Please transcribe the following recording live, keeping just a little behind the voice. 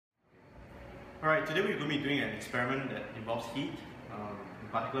Alright, today we're going to be doing an experiment that involves heat, in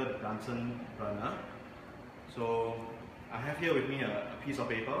particular the Bunsen burner. So I have here with me a piece of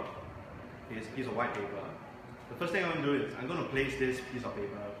paper. It's a piece of white paper. The first thing I'm going to do is I'm going to place this piece of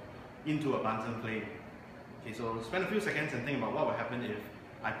paper into a Bunsen flame. Okay, so spend a few seconds and think about what would happen if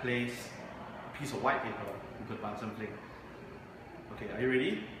I place a piece of white paper into the Bunsen flame. Okay, are you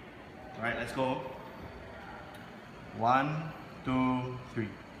ready? Alright, let's go. 1, 2, 3.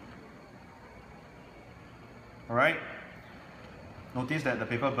 Alright, notice that the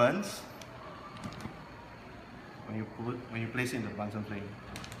paper burns when you place it in the Bunsen flame.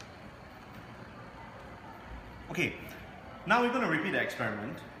 Okay, now we're going to repeat the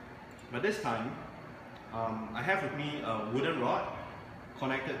experiment, but this time I have with me a wooden rod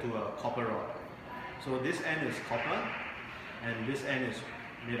connected to a copper rod. So this end is copper and this end is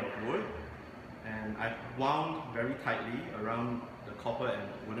made of wood, and I've wound very tightly around the copper and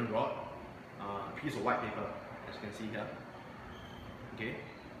wooden rod a piece of white paper, as you can see here. Okay,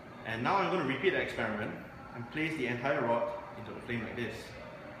 and now I'm going to repeat the experiment and place the entire rod into the flame like this.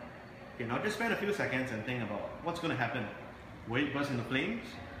 Okay, now just spend a few seconds and think about what's going to happen. Will it burst into flames?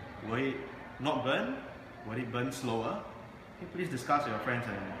 Will it not burn? Will it burn slower? Okay, please discuss with your friends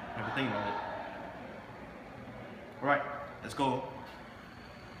and have a think about it. Alright, let's go.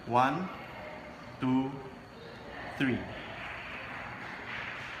 1, 2, 3.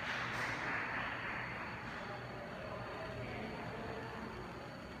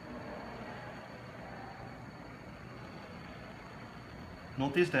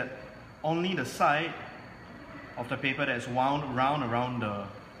 Notice that only the side of the paper that is wound round around the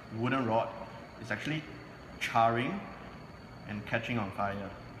wooden rod is actually charring and catching on fire.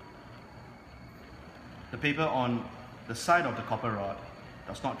 The paper on the side of the copper rod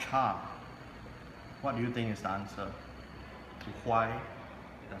does not char. What do you think is the answer to why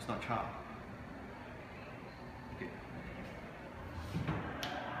it does not char?